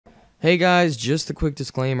Hey guys, just a quick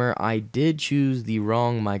disclaimer, I did choose the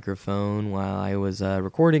wrong microphone while I was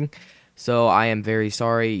recording, so I am very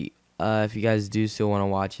sorry if you guys do still want to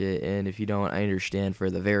watch it, and if you don't, I understand for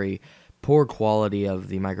the very poor quality of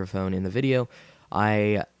the microphone in the video.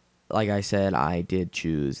 Like I said, I did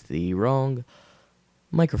choose the wrong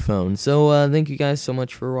microphone, so thank you guys so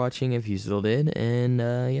much for watching if you still did, and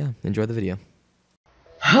yeah, enjoy the video.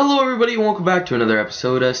 Hello everybody and welcome back to another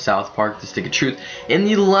episode of South Park The Stick of Truth. In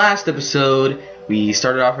the last episode, we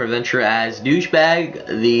started off our adventure as Douchebag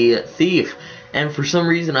the Thief. And for some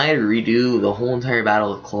reason I had to redo the whole entire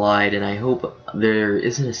Battle of Clyde, and I hope there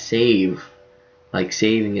isn't a save. Like,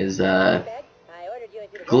 saving is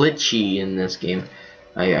glitchy in this game.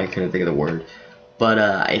 I couldn't think of the word.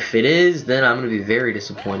 But if it is, then I'm going to be very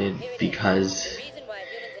disappointed because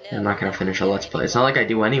I'm not going to finish a Let's Play. It's not like I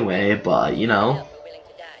do anyway, but you know.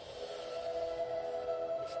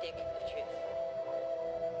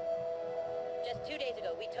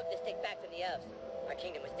 Our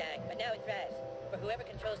kingdom was dying, but now it thrives. For whoever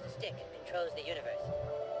controls the stick controls the universe.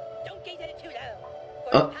 Don't gaze at it too low,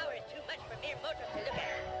 for its power is too much for mere mortals to look at.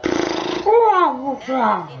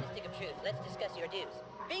 Now you've seen the stick of truth, let's discuss your dues.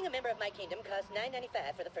 Being a member of my kingdom costs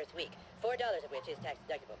 $9.95 for the first week, $4 of which is tax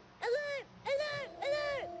deductible. Alarm! Alarm!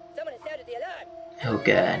 Alarm! Someone has sounded the alarm! Oh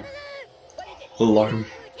god. What is it? Alarm.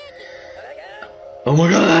 Oh my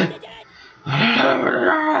god! Oh my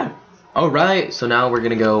god! Alright, so now we're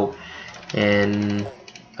gonna go and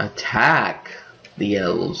attack the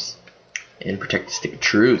elves and protect the Stick of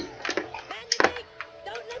Truth.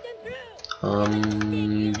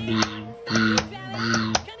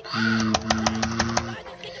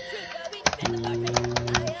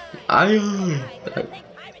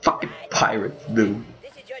 Fucking pirates, dude.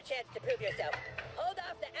 This is your chance to prove yourself. Hold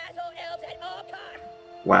off the asshole elves at all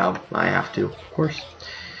costs. Wow, I have to, of course.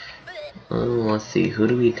 Let's see, who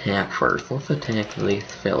do we attack first? Let's attack the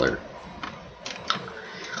filler.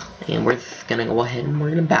 And we're just gonna go ahead and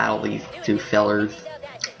we're gonna battle these two fellers.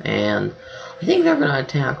 And I think they're gonna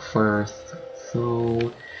attack first,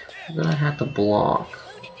 so we're gonna have to block.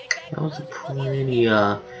 That was a pretty,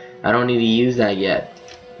 I don't need to use that yet,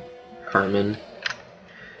 Carmen.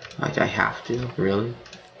 I have to, really?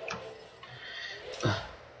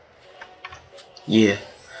 Yeah,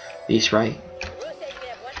 he's right.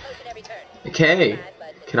 Okay,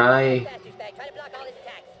 can I...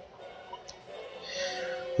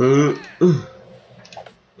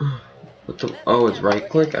 What the? Oh, it's right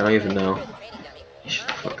click? I don't even know. Shut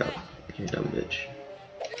the fuck up, you dumb bitch.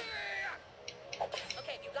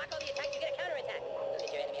 Okay, if you block all the attacks, you get a counterattack. Look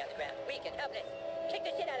at your enemy on the ground, weak and helpless. Kick the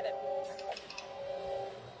shit out of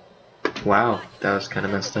him. Wow, that was kind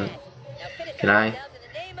of messed up. Can I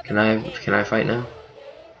fight now?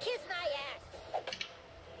 Kiss my ass.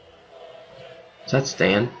 Is that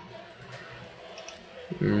Stan?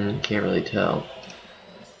 Can't really tell.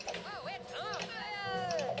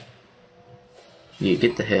 Yeah,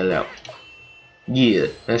 get the hell out. Yeah,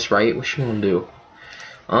 that's right. What you wanna do?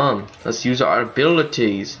 Let's use our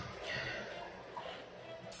abilities.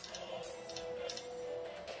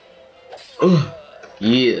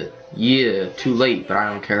 Yeah, too late, but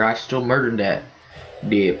I don't care. I still murdered that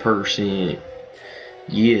dead person.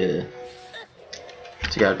 Yeah.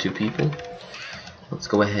 So got two people. Let's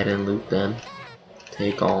go ahead and loot them.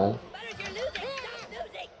 Take all.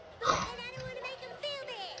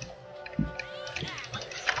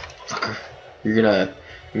 Fucker. You're gonna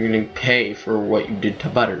pay for what you did to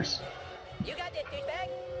Butters. You got this, douchebag.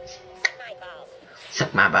 My balls.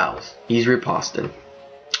 Suck my balls. He's riposted.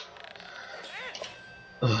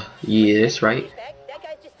 Yeah, that's right. Douchebag, that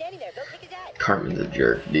guy's just standing there. Go kick his ass. Cartman's a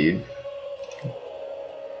jerk, dude.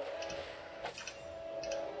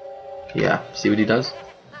 Yeah, see what he does? Oh,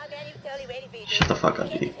 man, he was totally waiting for you. Shut the fuck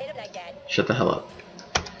up, You dude. just hit him like that. Shut the hell up.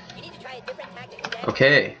 You need to try a different tactic instead.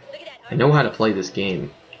 Okay, Look at that. I know how to play this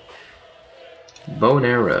game. Bow and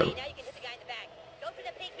arrow. Now you can hit the guy in the back. Go for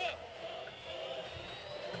the big miss.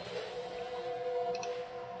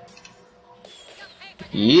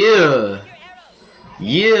 Yeah!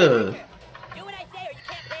 Yeah! Do what I say or you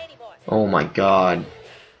can't play anymore. Oh my god.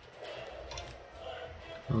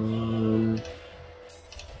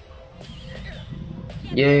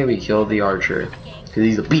 Yay, we killed the archer. Because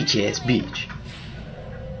he's a beach-ass bitch.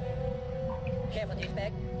 Careful,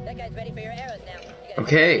 douchebag. That guy's ready for your arrows now. You gotta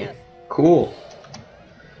Okay, something else. cool.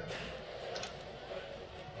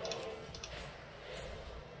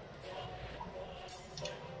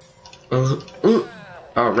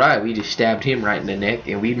 Alright, we just stabbed him right in the neck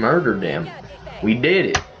and we murdered him. We did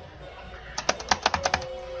it.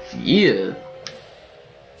 Yeah.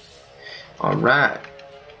 Alright.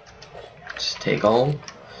 Just take on.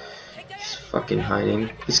 He's fucking hiding.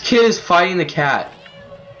 This kid is fighting the cat.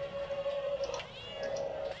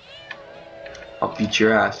 I'll beat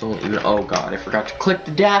your ass. Don't even. Oh god, I forgot to click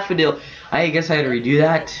the daffodil. I guess I had to redo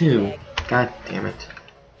that too. God damn it.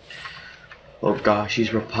 Oh gosh, he's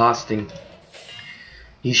riposting.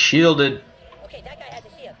 He's shielded. Okay, that guy has a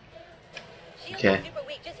shield. Shields Okay. are super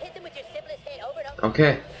weak. Just hit them with your simplest hit over and over.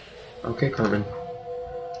 Okay. Okay, Carmen.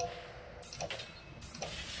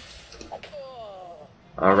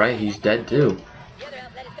 Alright, he's dead too. The other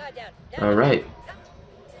elf let his guard down. Now Alright.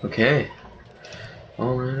 Okay.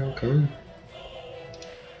 Alright, okay.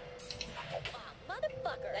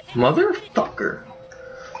 motherfucker. That's it. Motherfucker.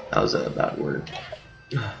 That was a bad word.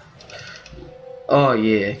 Oh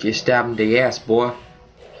yeah, you stabbed him in the ass, boy.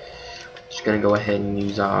 Just gonna go ahead and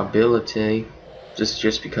use our ability.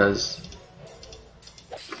 Just because.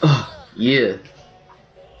 Yeah.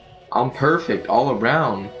 I'm perfect all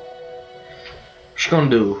around. What you gonna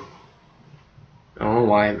do? I don't know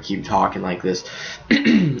why I keep talking like this.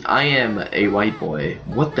 I am a white boy.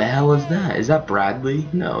 What the hell is that? Is that Bradley?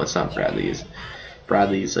 No, it's not Bradley.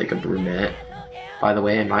 Bradley's like a brunette. By the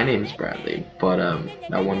way, my name's Bradley. But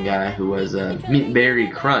that one guy who was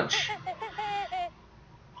Meatberry Crunch.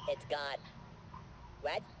 It's gone.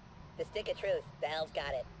 What? The stick of truth. The elves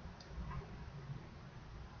got it.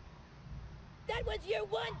 That was your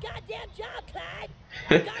one goddamn job, Clyde.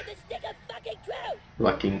 Guard the stick of fucking truth.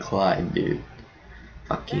 Fucking Clyde, dude.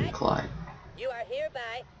 Fucking Clyde. You are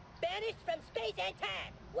hereby banished from space and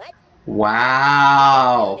time. What?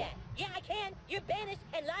 Wow. Yeah, I can. You're banished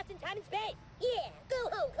and lost in time and space. Yeah, go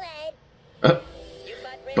home, Clyde. You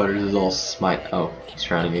fought brave Butters is enough. all smite. Oh, he's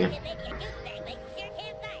trying again.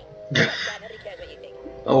 God, nobody cares what you think.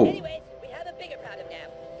 Oh. Anyways, we have a bigger problem now.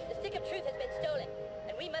 The stick of truth has been stolen,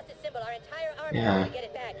 and we must assemble our entire army Yeah. to get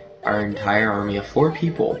it back. Our entire army of 4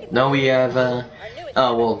 people. No, we have, oh,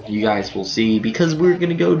 well, you guys will see because we're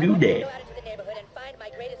gonna go do Go that. out into the neighborhood and find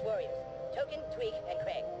my greatest warriors, Token, Tweak, and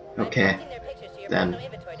Craig. Okay. I'm posting their pictures to your Then. personal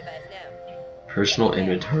inventory device now. Personal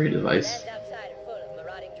inventory device. Lands outside are full of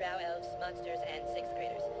marauding drow elves, monsters, and sixth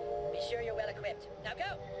graders. Be sure you're well equipped. Now go!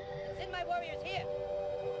 And send my warriors here.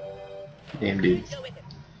 Damn, dude. Go with him.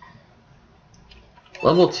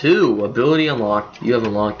 Level 2, ability unlocked. You have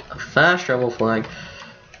unlocked a fast travel flag.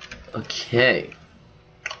 Okay.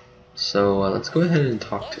 So let's go ahead and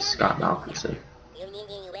talk to Scott Malkinson. You need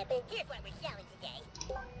any weapons? Here's what we're selling today.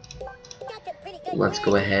 Got some pretty good Let's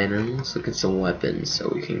go ahead and let's look at some weapons so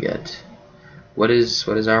we can get. What is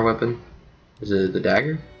our weapon? Is it the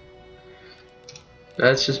dagger?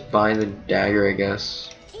 Let's just buy the dagger, I guess.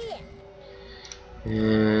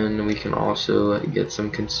 And we can also get some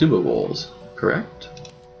consumables, correct?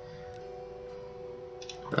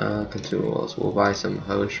 Consumables. We'll buy some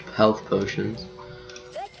health potions.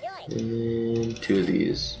 And 2 of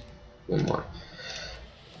these. One more.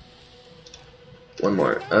 One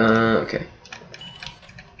more. Okay.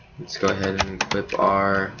 Let's go ahead and equip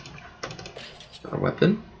our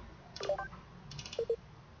weapon.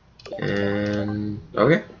 And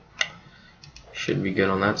okay. Should be good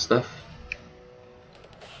on that stuff.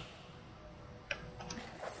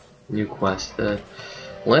 New quest.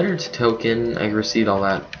 Letter to Token. I received all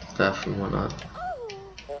that stuff and whatnot.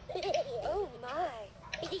 Oh my.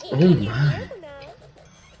 Oh my.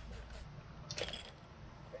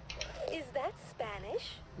 Is that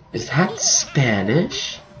Spanish? Is that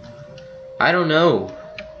Spanish? I don't know.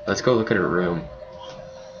 Let's go look at her room.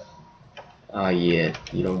 Yeah.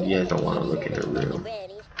 You guys don't want to look at her room.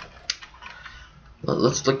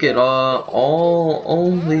 Let's look at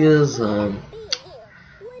all these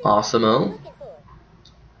Awesome-o.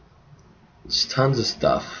 There's tons of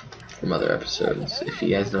stuff from other episodes. If you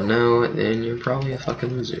guys don't know, then you're probably a fucking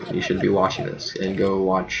loser. You should be watching this and go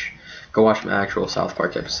watch my actual South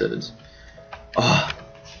Park episodes. Oh.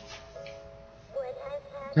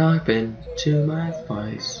 I've been to my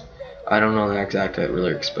place. I don't know the exact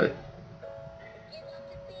lyrics, but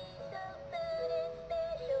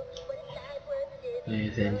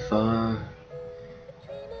anything far.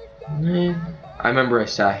 I remember I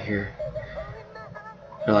sat here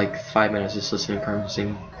for like 5 minutes just listening to Carmen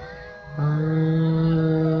sing.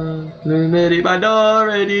 Many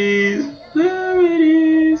minorities,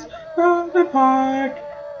 from the park,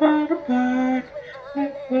 from the park.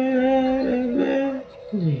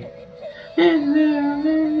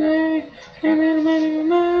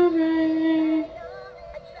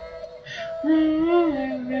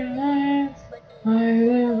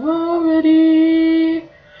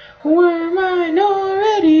 We're minorities.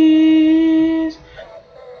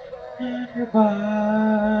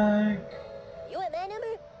 Park. You want my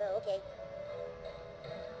number? Oh, okay.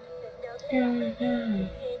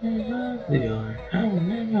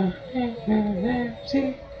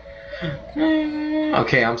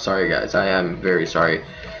 Okay, I'm sorry guys, I am very sorry.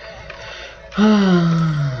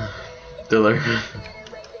 Diller.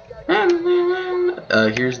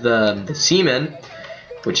 Here's the semen,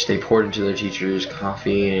 which they poured into their teacher's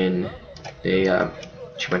coffee, and she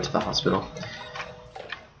went to the hospital.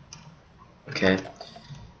 Okay.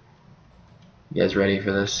 You guys ready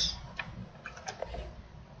for this?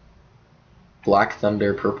 Black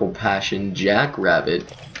Thunder, Purple Passion,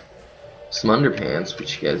 Jackrabbit, some underpants,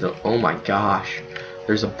 which you guys don't. Oh my gosh.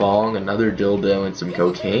 There's a bong, another dildo, and some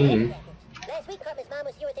cocaine. Last week, Cartman's mom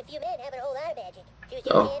was here with a few men having a whole lot of magic. She was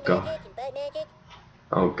doing Oh hand god. magic and bud magic.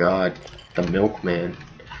 Oh god. The milkman.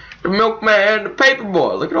 The milkman, the paper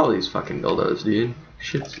boy. Look at all these fucking dildos, dude.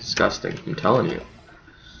 Shit's disgusting, I'm telling you.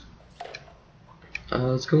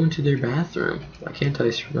 Let's go into their bathroom. Why can't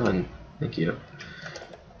I run? Thank you.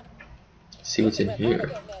 See what's in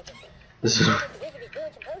here. This is.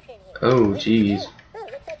 Oh jeez. Oh,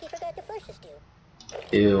 looks like he forgot to flush his stew.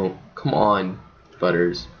 Ew. Come on,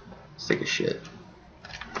 Butters. Let's take a shit.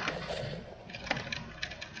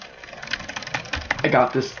 I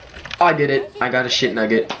got this. I did it. I got a shit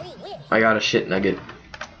nugget. I got a shit nugget.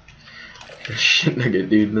 A shit nugget,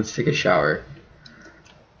 dude. Let's take a shower.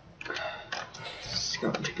 Let's go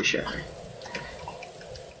and take a shower.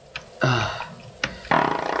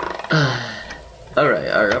 Alright,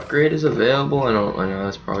 our upgrade is available. I know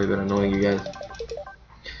that's probably been annoying you guys.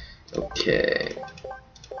 Okay.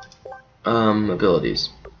 Abilities.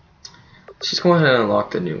 Let's just go ahead and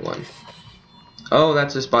unlock the new one. Oh,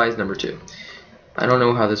 that's just buys number 2. I don't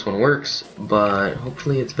know how this one works, but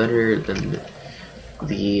hopefully it's better than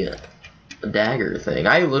the dagger thing.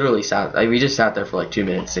 I literally we just sat there for like 2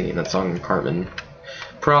 minutes singing that song in Cartman.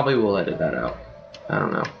 Probably will edit that out. I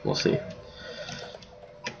don't know. We'll see.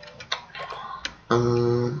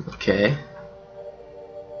 Okay.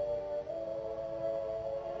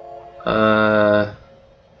 I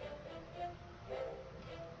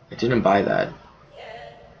didn't buy that.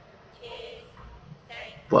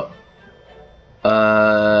 What?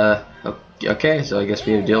 Okay, so I guess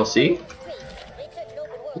we have DLC.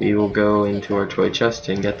 We will go into our toy chest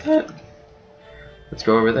and get that. Let's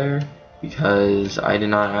go over there, because I did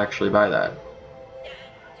not actually buy that.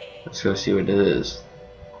 Let's go see what it is.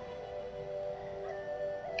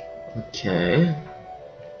 Okay.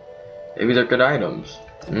 Maybe they're good items.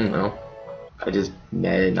 I don't know. I just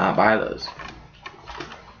did not buy those.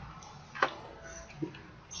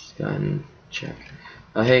 Just go ahead and check.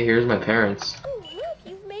 Oh, hey, here's my parents. Oh, look,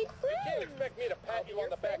 you've made friends.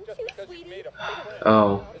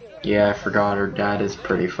 Oh, yeah, I forgot her dad is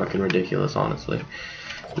pretty fucking ridiculous, honestly.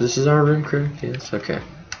 This is our room, correct? Yes, okay.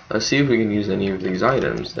 Let's see if we can use any of these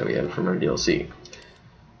items that we have from our DLC.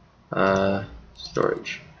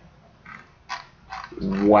 Storage.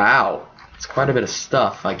 Wow, it's quite a bit of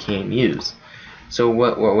stuff I can't use. So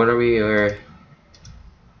what are we,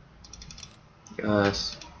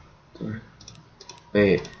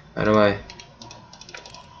 wait, how do I,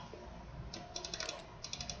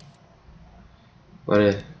 what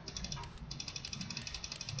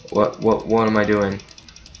am I doing?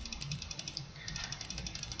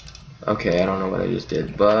 Okay, I don't know what I just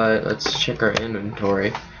did, but let's check our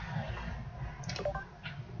inventory.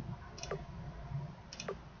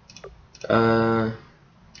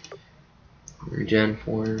 Regen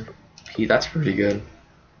 4 P, that's pretty good.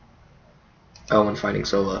 Oh, and fighting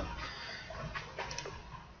Sola.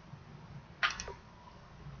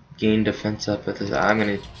 Gain defense up with this. I'm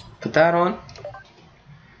gonna put that on.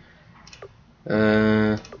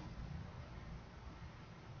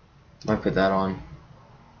 Might put that on.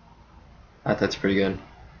 That's pretty good.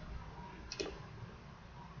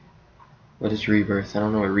 What is rebirth? I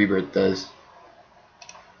don't know what rebirth does.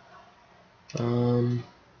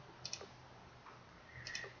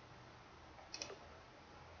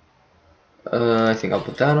 I think I'll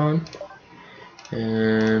put that on.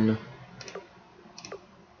 And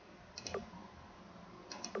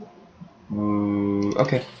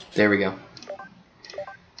okay, there we go.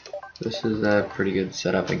 This is a pretty good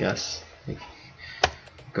setup, I guess.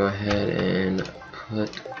 Go ahead and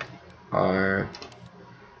put our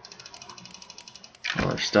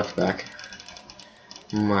stuff back.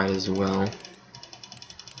 Might as well.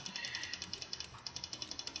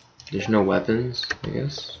 There's no weapons, I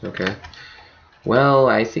guess. Okay. Well,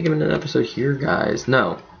 I think I'm in an episode here, guys.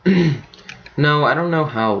 No. No, I don't know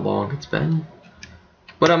how long it's been.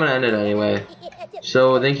 But I'm gonna end it anyway.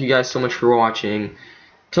 So, thank you guys so much for watching.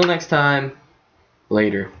 Till next time,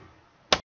 later.